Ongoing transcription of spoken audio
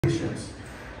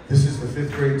This is the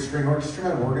 5th grade string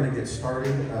orchestra, and we're going to get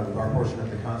started with our portion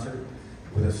of the concert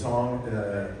with a song.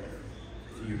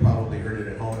 You probably heard it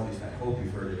at home, at least I hope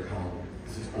you've heard it at home.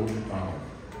 This is Old MacDonald.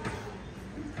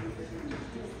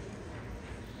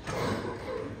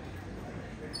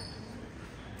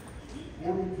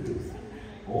 42.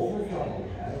 Old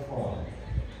MacDonald had a farm.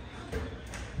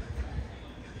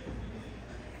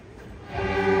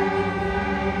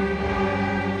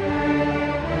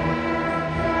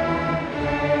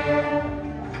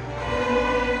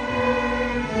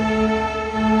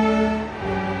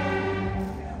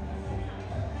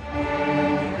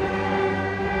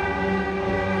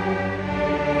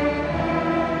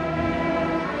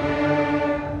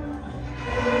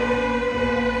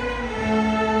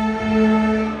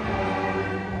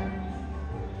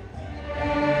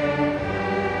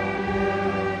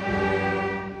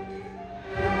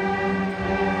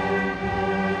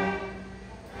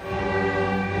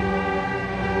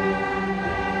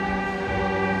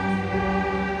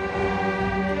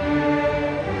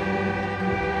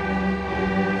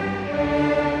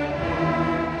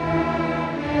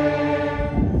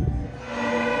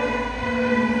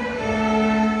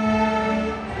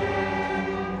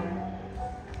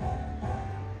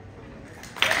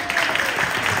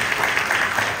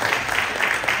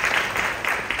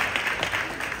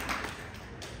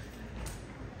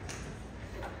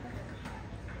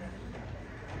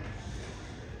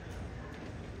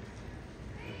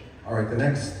 All right, the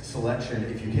next selection,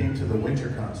 if you came to the winter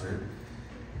concert,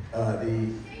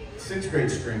 the 6th grade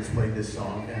strings played this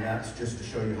song, and that's just to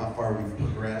show you how far we've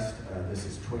progressed. This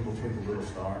is Twinkle, Twinkle, Little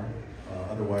Star,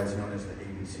 otherwise known as the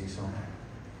ABC song.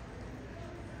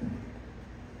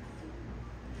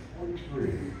 43.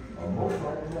 A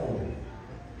Mozart melody.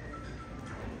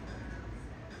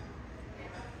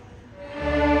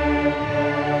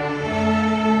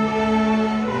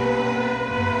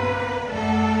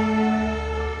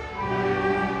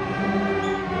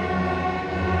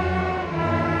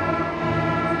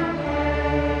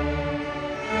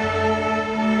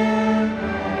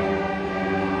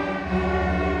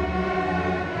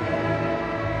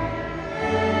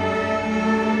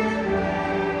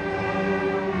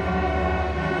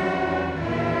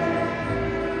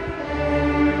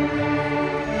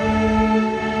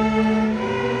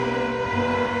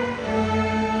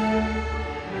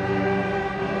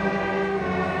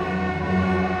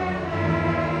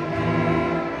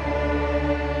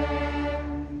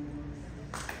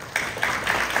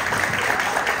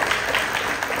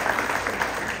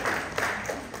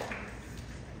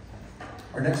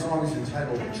 Our next song is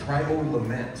entitled Tribal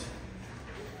Lament.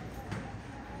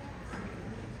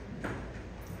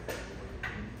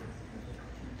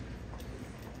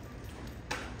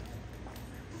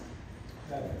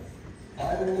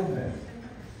 Tribal Lament.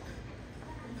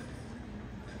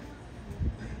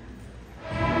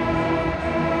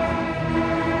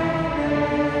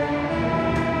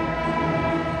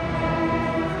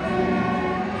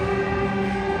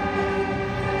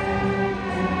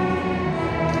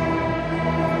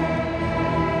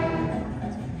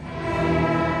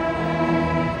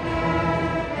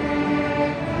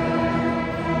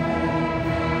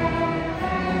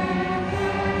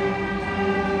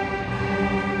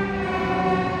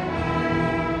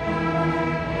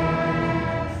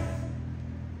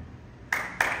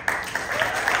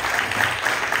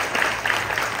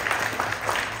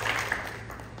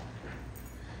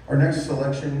 Our next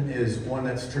selection is one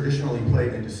that's traditionally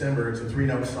played in December. It's a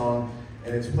 3-note song,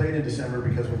 and it's played in December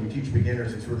because when you teach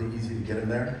beginners, it's really easy to get them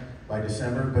there by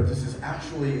December. But this is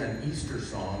actually an Easter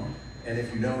song, and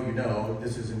if you know, you know.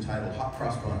 This is entitled Hot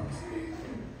Cross Buns.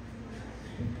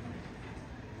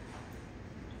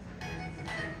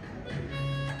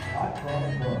 Hot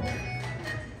Cross Buns.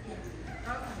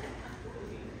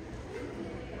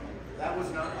 That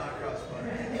was not Hot Cross Buns.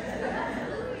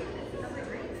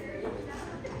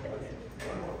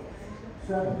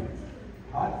 70.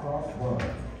 Hot Cross Buns.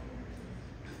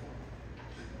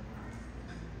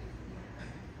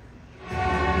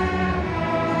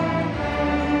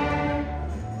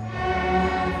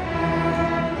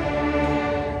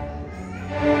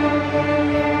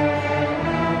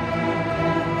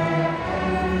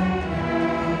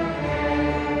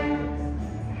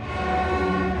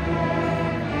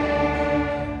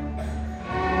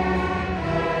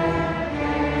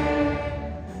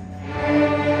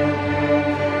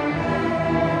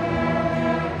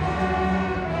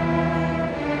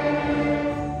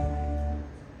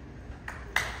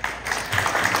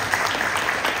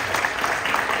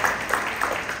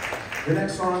 The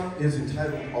next song is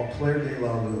entitled Au Clair de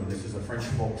la Lune. This is a French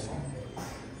folk song.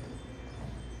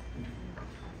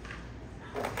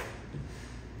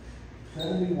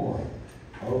 71,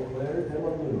 Eau Claire de la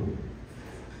Lune.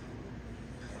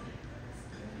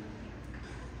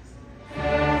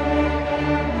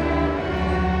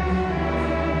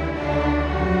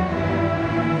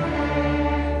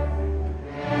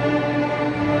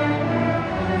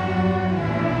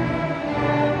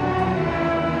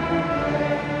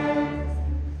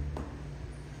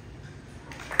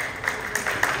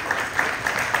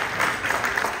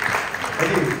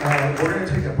 We're going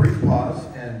to take a brief pause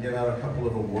and give out a couple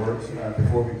of awards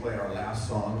before we play our last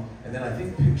song. And then I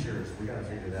think pictures, we got to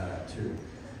figure that out too.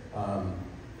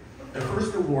 The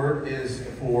first award is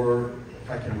for, if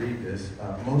I can read this,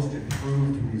 Most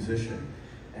Improved Musician.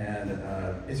 And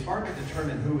it's hard to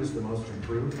determine who is the most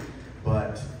improved,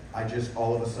 but I just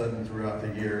all of a sudden throughout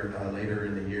the year, later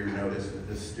in the year, noticed that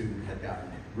this student had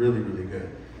gotten really, really good.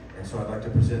 And so I'd like to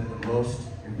present the Most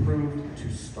Improved to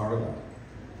Starla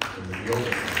in the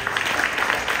viola.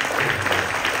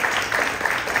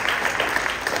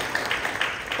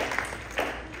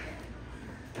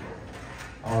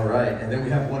 All right, and then we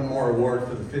have one more award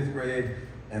for the 5th grade,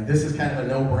 and this is kind of a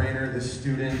no-brainer. This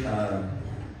student,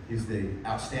 he's the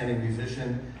outstanding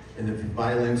musician in the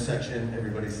violin section.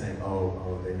 Everybody's saying,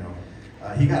 oh, they know.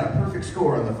 He got a perfect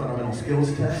score on the fundamental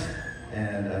skills test,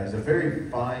 and he's a very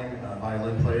fine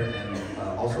violin player and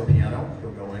also piano.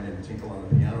 He'll go in and tinkle on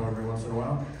the piano every once in a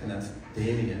while, and that's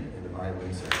Damien in the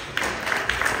violin section.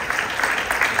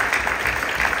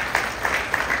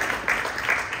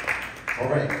 All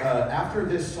right, after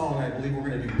this song, I believe we're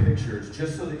going to do pictures.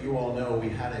 Just so that you all know, we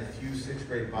had a few 6th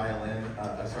grade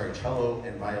cello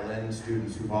and violin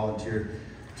students who volunteered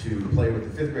to play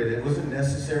with the 5th grade. It wasn't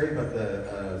necessary, but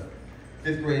the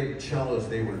 5th grade cellos,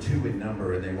 they were 2 in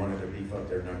number and they wanted to beef up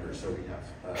their numbers. So we have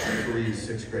 3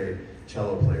 6th grade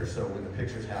cello players. So when the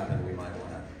pictures happen, we might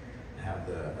want to have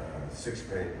the 6th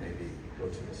grade maybe go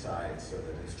to the side so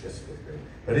that it's just 5th grade.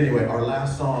 But anyway, our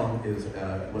last song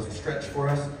was a stretch for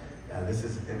us. This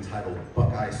is entitled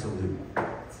Buckeye Salute.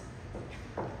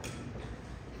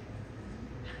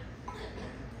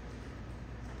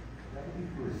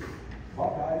 73,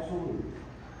 Buckeye Salute.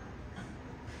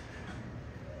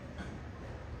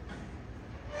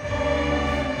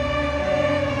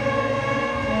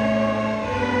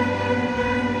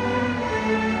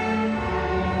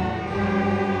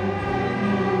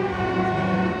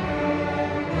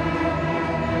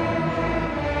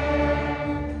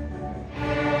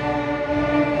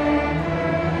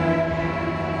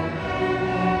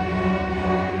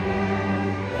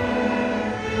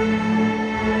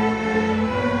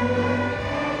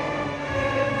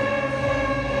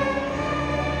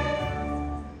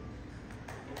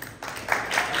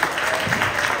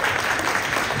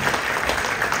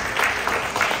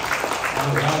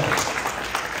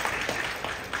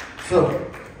 So,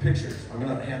 pictures. I'm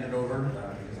going to hand it over.